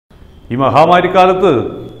ഈ മഹാമാരിക്കാലത്ത്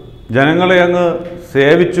ജനങ്ങളെ അങ്ങ്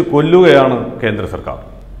സേവിച്ച് കൊല്ലുകയാണ് കേന്ദ്ര സർക്കാർ.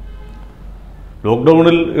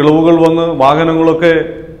 ലോക്ക്ഡൗണിൽ ഇളവുകൾ വന്ന് വാഹനങ്ങളൊക്കെ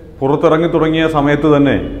പുറത്തിറങ്ങി തുടങ്ങിയ സമയത്ത്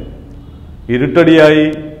തന്നെ ഇരുട്ടടിയായി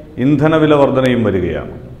ഇന്ധനവില വർധനയും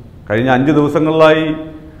വരികയാണ്. കഴിഞ്ഞ 5 ദിവസങ്ങളിലായി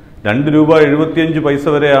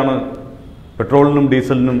 ₹2.75 വരെയാണ് പെട്രോളിനും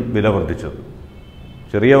ഡീസലിനും വില വർദ്ധിച്ചത്.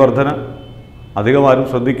 ചെറിയ വർധന, അധികമാരും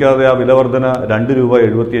ശ്രദ്ധിക്കാതെ ആ വില വർധന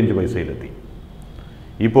 ₹2.75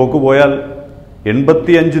 ഈ പോക്ക് പോയാൽ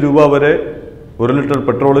 ₹85 വരെ 1 ലിറ്റർ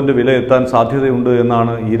പെട്രോളിൻ്റെ വില എത്താൻ സാധ്യതയുണ്ട്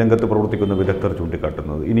എന്നാണ് ഈ രംഗത്ത് പ്രവർത്തിക്കുന്ന വിദഗ്ധർ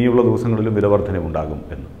ചൂണ്ടിക്കാട്ടുന്നത്. ഇനിയുള്ള ദിവസങ്ങളിലും വില വർധന ഉണ്ടാകും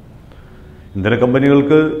എന്ന്. ഇന്ധന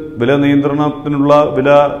കമ്പനികൾക്ക് വില നിയന്ത്രണത്തിനുള്ള വില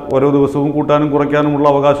ഓരോ ദിവസവും കൂട്ടാനും കുറയ്ക്കാനുമുള്ള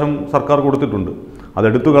അവകാശം സർക്കാർ കൊടുത്തിട്ടുണ്ട്.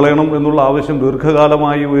 അതെടുത്തു കളയണം എന്നുള്ള ആവശ്യം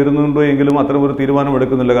ദീർഘകാലമായി ഉയരുന്നുണ്ടോ എങ്കിലും അത്തരമൊരു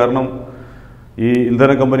തീരുമാനമെടുക്കുന്നില്ല. കാരണം ഈ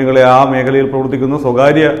ഇന്ധന കമ്പനികളെ, ആ മേഖലയിൽ പ്രവർത്തിക്കുന്ന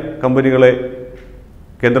സ്വകാര്യ കമ്പനികളെ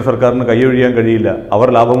കേന്ദ്ര സർക്കാരിന് കൈയൊഴിയാൻ കഴിയില്ല. അവർ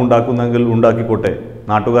ലാഭമുണ്ടാക്കുന്നെങ്കിൽ ഉണ്ടാക്കിക്കോട്ടെ,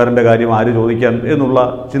 നാട്ടുകാരൻ്റെ കാര്യം ആര് ചോദിക്കാൻ എന്നുള്ള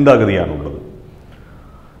ചിന്താഗതിയാണുള്ളത്.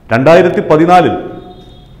 2014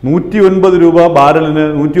 $109 ബാരലിന്,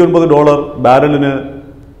 $109 ബാരലിന്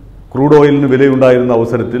ക്രൂഡ് ഓയിലിന് വിലയുണ്ടായിരുന്ന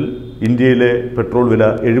അവസരത്തിൽ ഇന്ത്യയിലെ പെട്രോൾ വില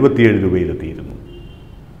 ₹77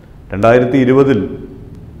 2020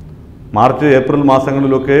 മാർച്ച് ഏപ്രിൽ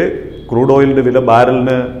മാസങ്ങളിലൊക്കെ ക്രൂഡ് ഓയിലിൻ്റെ വില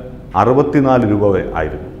ബാരലിന് ₹64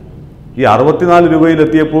 ആയിരുന്നു. ഈ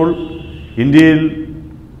 ₹64 ഇന്ത്യയിൽ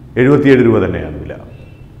 ₹77 തന്നെയാണ് വില.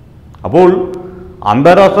 അപ്പോൾ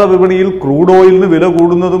അന്താരാഷ്ട്ര വിപണിയിൽ ക്രൂഡ് ഓയിലിന് വില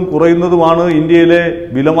കൂടുന്നതും കുറയുന്നതുമാണ് ഇന്ത്യയിലെ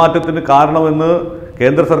വിലമാറ്റത്തിന് കാരണമെന്ന്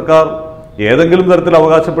കേന്ദ്ര സർക്കാർ ഏതെങ്കിലും തരത്തിൽ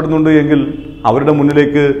അവകാശപ്പെടുന്നുണ്ട് എങ്കിൽ അവരുടെ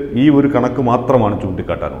മുന്നിലേക്ക് ഈ ഒരു കണക്ക് മാത്രമാണ്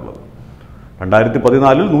ചൂണ്ടിക്കാട്ടാനുള്ളത്.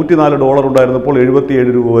 2014 $104 ഉണ്ടായിരുന്നപ്പോൾ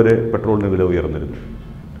 $77 വരെ പെട്രോളിന് വില ഉയർന്നിരുന്നു.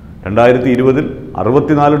 2020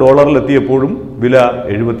 $64 വില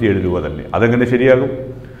 ₹77 തന്നെ. അതെങ്ങനെ ശരിയാകും?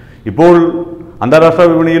 ഇപ്പോൾ അന്താരാഷ്ട്ര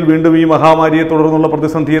വിപണിയിൽ വീണ്ടും ഈ മഹാമാരിയെ തുടർന്നുള്ള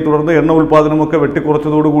പ്രതിസന്ധിയെ തുടർന്ന് എണ്ണ ഉൽപ്പാദനമൊക്കെ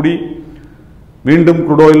വെട്ടിക്കുറച്ചതോടുകൂടി വീണ്ടും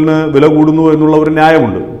ക്രൂഡ് ഓയിലിന് വില കൂടുന്നു എന്നുള്ള ഒരു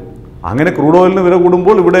ന്യായമുണ്ട്. അങ്ങനെ ക്രൂഡ് ഓയിലിന് വില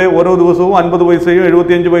കൂടുമ്പോൾ ഇവിടെ ഓരോ ദിവസവും 50 പൈസയും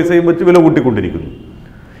 75 പൈസയും വെച്ച് വില കൂട്ടിക്കൊണ്ടിരിക്കുന്നു.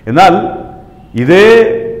 എന്നാൽ ഇതേ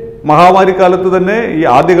മഹാമാരിക്കാലത്ത് തന്നെ ഈ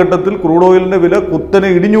ആദ്യഘട്ടത്തിൽ ക്രൂഡ് ഓയിലിൻ്റെ വില കുത്തനെ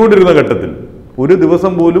ഇടിഞ്ഞുകൊണ്ടിരുന്ന ഘട്ടത്തിൽ ഒരു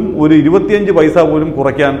ദിവസം പോലും ഒരു 25 പൈസ പോലും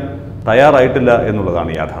കുറയ്ക്കാൻ തയ്യാറായിട്ടില്ല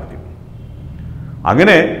എന്നുള്ളതാണ് യാഥാർത്ഥ്യം.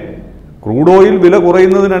 അങ്ങനെ ക്രൂഡ് ഓയിൽ വില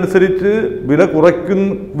കുറയുന്നതിനനുസരിച്ച് വില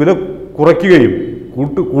കുറയ്ക്കുകയും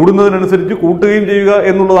കൂടുന്നതിനനുസരിച്ച് കൂട്ടുകയും ചെയ്യുക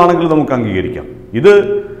എന്നുള്ളതാണെങ്കിൽ നമുക്ക് അംഗീകരിക്കാം. ഇത്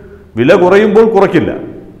വില കുറയുമ്പോൾ കുറയ്ക്കില്ല,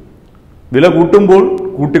 വില കൂട്ടുമ്പോൾ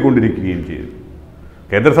കൂട്ടിക്കൊണ്ടിരിക്കുകയും ചെയ്യും.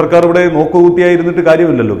 കേന്ദ്ര സർക്കാർ ഇവിടെ നോക്കുകുത്തിയായിരുന്നിട്ട്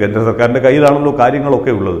കാര്യമില്ലല്ലോ. കേന്ദ്ര സർക്കാരിൻ്റെ കയ്യിലാണല്ലോ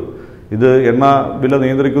കാര്യങ്ങളൊക്കെ ഉള്ളത്. ഇത് എണ്ണ വില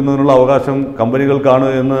നിയന്ത്രിക്കുന്നതിനുള്ള അവകാശം കമ്പനികൾക്കാണ്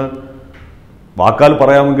എന്ന് വാക്കാൽ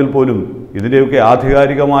പറയാമെങ്കിൽ പോലും ഇതിൻ്റെയൊക്കെ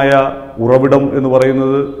ആധികാരികമായ ഉറവിടം എന്ന്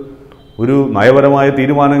പറയുന്നത്, ഒരു നയപരമായ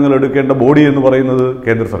തീരുമാനങ്ങൾ എടുക്കേണ്ട ബോഡി എന്ന് പറയുന്നത്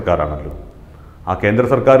കേന്ദ്ര സർക്കാരാണല്ലോ. ആ കേന്ദ്ര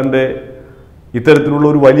സർക്കാരിൻ്റെ ഇത്തരത്തിലുള്ള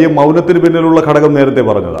ഒരു വലിയ മൗനത്തിന് പിന്നിലുള്ള ഘടകം നേരത്തെ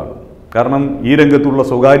പറഞ്ഞതാണ്. കാരണം ഈ രംഗത്തുള്ള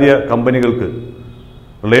സ്വകാര്യ കമ്പനികൾക്ക്,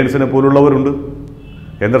 റിലയൻസിനെ പോലുള്ളവരുണ്ട്,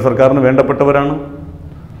 കേന്ദ്ര സർക്കാരിന് വേണ്ടപ്പെട്ടവരാണ്.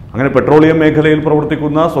 അങ്ങനെ പെട്രോളിയം മേഖലയിൽ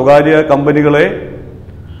പ്രവർത്തിക്കുന്ന സ്വകാര്യ കമ്പനികളെ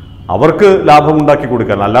അവർക്ക് ലാഭമുണ്ടാക്കി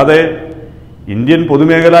കൊടുക്കാൻ, അല്ലാതെ ഇന്ത്യൻ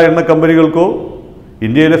പൊതുമേഖലാ എണ്ണ കമ്പനികൾക്കോ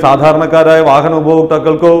ഇന്ത്യയിലെ സാധാരണക്കാരായ വാഹന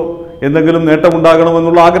ഉപഭോക്താക്കൾക്കോ എന്തെങ്കിലും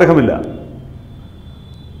നേട്ടമുണ്ടാകണമെന്നുള്ള ആഗ്രഹമില്ല.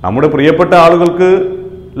 നമ്മുടെ പ്രിയപ്പെട്ട ആളുകൾക്ക്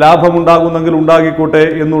ലാഭമുണ്ടാകുന്നെങ്കിൽ ഉണ്ടാക്കിക്കോട്ടെ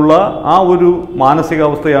എന്നുള്ള ആ ഒരു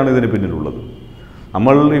മാനസികാവസ്ഥയാണ് ഇതിന് പിന്നിലുള്ളത്.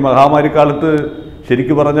 നമ്മൾ ഈ മഹാമാരിക്കാലത്ത്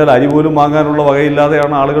ശരിക്കു പറഞ്ഞാൽ അരി പോലും വാങ്ങാനുള്ള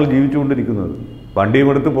വകയില്ലാതെയാണ് ആളുകൾ ജീവിച്ചുകൊണ്ടിരിക്കുന്നത്. വണ്ടിയും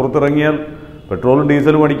എടുത്ത് പുറത്തിറങ്ങിയാൽ പെട്രോളും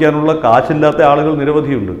ഡീസലും അടിക്കാനുള്ള കാശില്ലാത്ത ആളുകൾ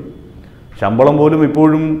നിരവധിയുണ്ട്. ശമ്പളം പോലും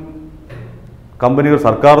ഇപ്പോഴും കമ്പനികൾ,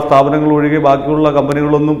 സർക്കാർ സ്ഥാപനങ്ങൾ ഒഴികെ ബാക്കിയുള്ള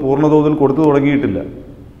കമ്പനികളൊന്നും പൂർണ്ണതോതിൽ കൊടുത്തു തുടങ്ങിയിട്ടില്ല.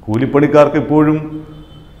 കൂലിപ്പണിക്കാർക്ക് ഇപ്പോഴും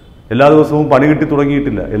എല്ലാ ദിവസവും പണി കിട്ടി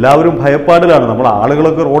തുടങ്ങിയിട്ടില്ല. എല്ലാവരും ഭയപ്പാടിലാണ്. നമ്മൾ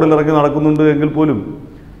ആളുകളൊക്കെ റോഡിലിറങ്ങി നടക്കുന്നുണ്ട് എങ്കിൽ പോലും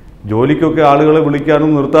ജോലിക്കൊക്കെ ആളുകളെ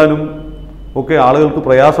വിളിക്കാനും നിർത്താനും ഒക്കെ ആളുകൾക്ക്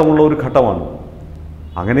പ്രയാസമുള്ള ഒരു ഘട്ടമാണ്.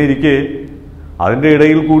 അങ്ങനെ ഇരിക്കെ അതിൻ്റെ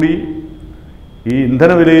ഇടയിൽ കൂടി ഈ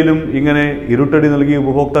ഇന്ധനവിലയിലും ഇങ്ങനെ ഇരുട്ടടി നൽകി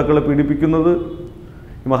ഉപഭോക്താക്കളെ പീഡിപ്പിക്കുന്നത്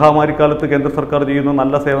ഈ മഹാമാരിക്കാലത്ത് കേന്ദ്ര സർക്കാർ ചെയ്യുന്ന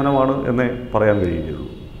നല്ല സേവനമാണ് എന്നേ പറയാൻ കഴിയുകയുള്ളൂ.